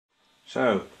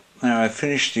So now I've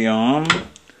finished the arm,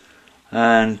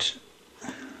 and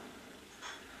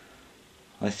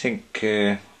I think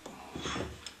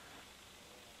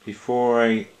before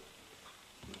I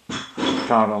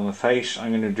start on the face, I'm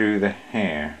going to do the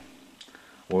hair,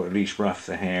 or at least rough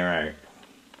the hair out.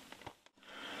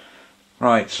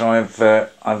 Right, so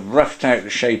I've roughed out the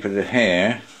shape of the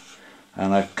hair,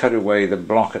 and I've cut away the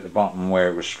block at the bottom where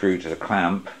it was screwed to the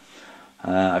clamp.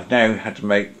 I've now had to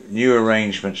make new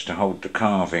arrangements to hold the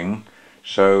carving,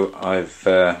 so I've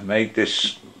made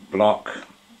this block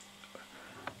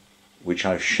which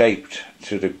I've shaped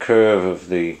to the curve of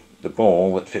the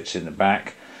ball that fits in the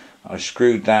back. I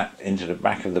screwed that into the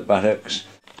back of the buttocks.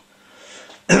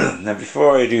 Now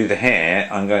before I do the hair,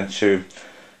 I'm going to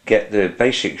get the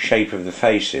basic shape of the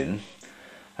face in.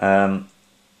 They're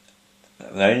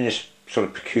in this sort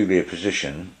of peculiar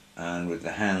position, and with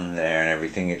the hand there and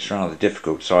everything, it's rather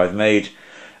difficult. So I've made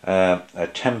a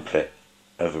template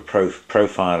of a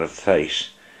profile of the face,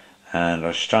 and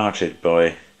I started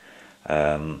by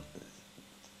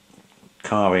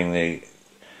carving the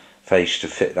face to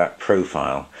fit that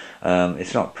profile.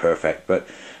 It's not perfect, but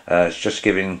it's just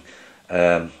giving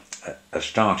a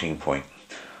starting point.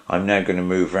 I'm now going to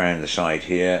move around the side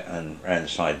here and around the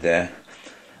side there,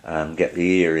 and get the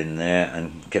ear in there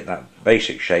and get that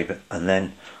basic shape, and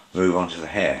then move on to the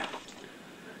hair.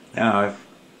 Now I've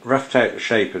roughed out the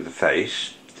shape of the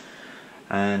face,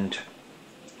 and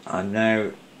I'm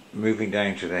now moving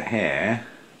down to the hair,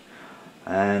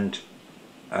 and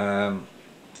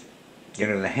you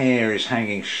know, the hair is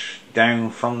hanging down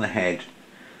from the head,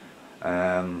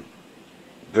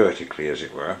 vertically as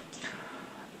it were.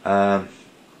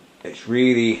 It's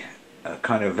really a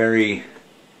kind of very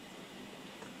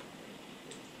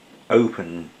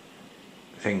open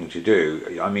thing to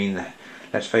do. I mean,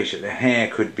 let's face it, the hair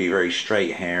could be very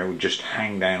straight hair, it would just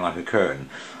hang down like a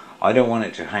curtain. I don't want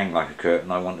it to hang like a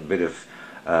curtain. I want a bit of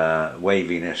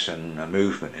waviness and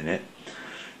movement in it.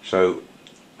 So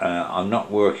I'm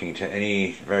not working to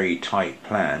any very tight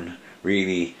plan,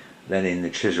 really letting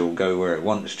the chisel go where it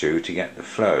wants to get the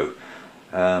flow.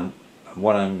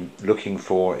 What I'm looking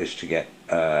for is to get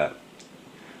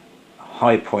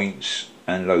high points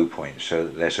and low points, so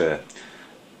that there's a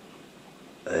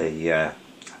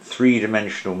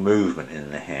three-dimensional movement in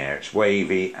the hair. It's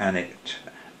wavy, and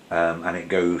it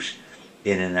goes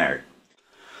in and out.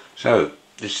 So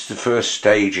this is the first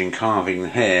stage in carving the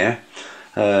hair,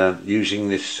 using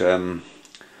this number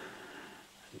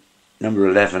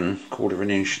 11 quarter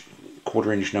inch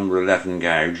number 11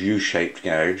 gouge, U-shaped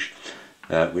gouge,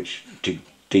 which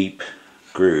deep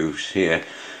grooves here.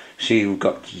 See, we've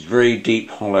got very deep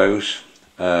hollows,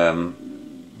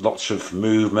 lots of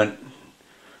movement,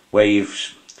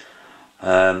 waves.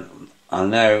 I'll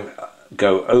now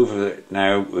go over it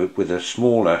now with a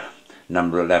smaller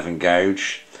number 11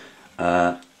 gouge,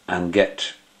 and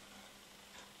get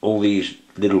all these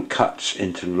little cuts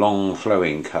into long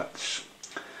flowing cuts,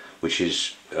 which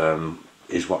is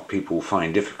what people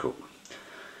find difficult.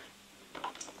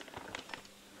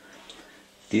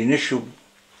 The initial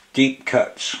deep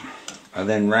cuts are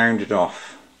then rounded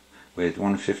off with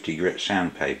 150 grit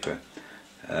sandpaper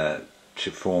to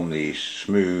form these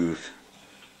smooth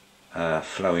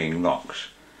flowing locks.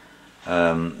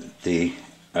 The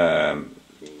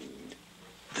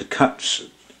cuts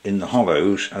in the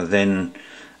hollows are then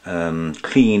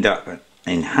cleaned up,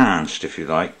 enhanced if you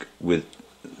like, with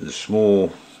the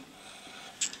small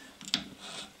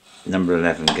number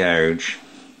 11 gouge,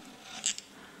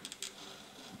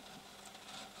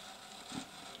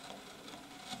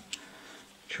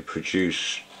 to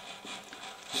produce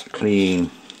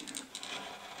clean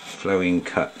flowing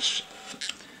cuts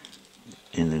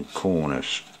in the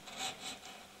corners.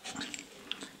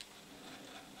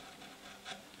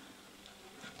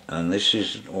 And this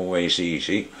isn't always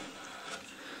easy,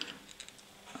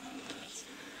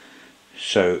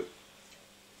 so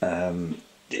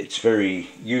it's very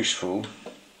useful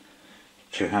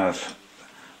to have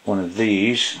one of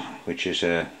these, which is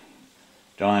a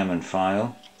diamond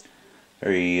file,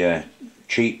 very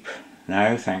cheap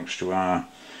now thanks to our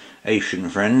Asian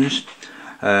friends,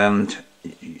 and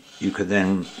you could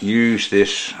then use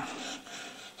this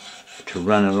to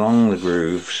run along the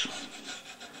grooves,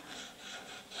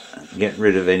 get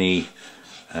rid of any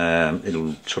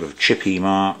little sort of chippy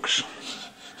marks,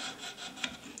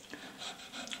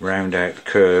 round out the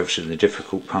curves in the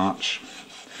difficult parts.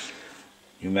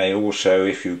 You may also,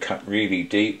 if you cut really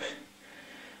deep,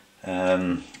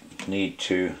 need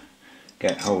to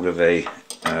get hold of a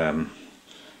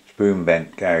spoon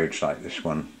bent gouge like this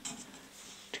one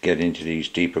to get into these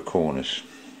deeper corners.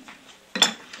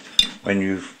 When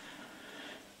you've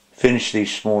finish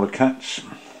these smaller cuts,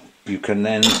 you can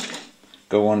then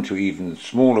go on to even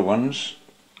smaller ones,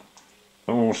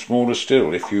 or smaller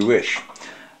still if you wish,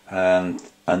 and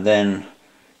then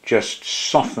just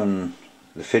soften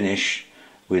the finish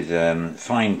with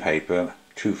fine paper,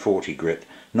 240 grit,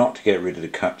 not to get rid of the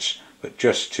cuts, but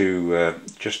just to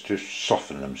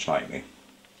soften them slightly.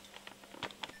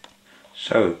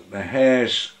 So the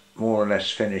hair's more or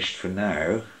less finished for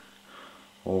now,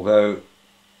 although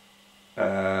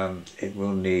it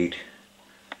will need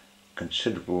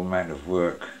considerable amount of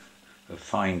work of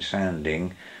fine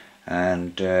sanding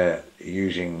and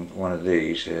using one of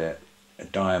these, a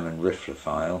diamond riffler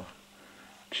file,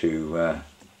 to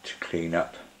clean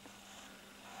up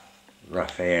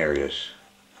rough areas.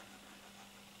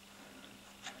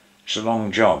 It's a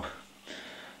long job.